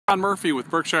John Murphy with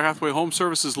Berkshire Hathaway Home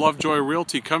Services, Lovejoy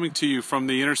Realty, coming to you from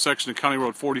the intersection of County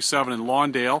Road 47 in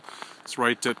Lawndale. It's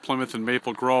right at Plymouth and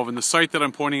Maple Grove. And the site that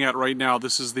I'm pointing at right now,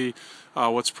 this is the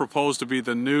what's proposed to be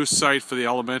the new site for the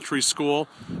elementary school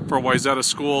for Wayzata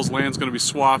Schools. Land's going to be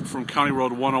swapped from County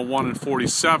Road 101 and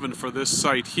 47 for this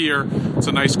site here. It's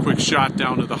a nice quick shot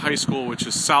down to the high school, which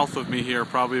is south of me here,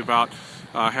 probably about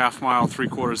half mile,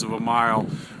 3/4 of a mile.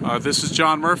 This is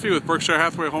John Murphy with Berkshire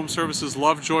Hathaway Home Services,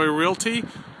 Lovejoy Realty.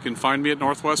 You can find me at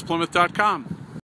northwestplymouth.com.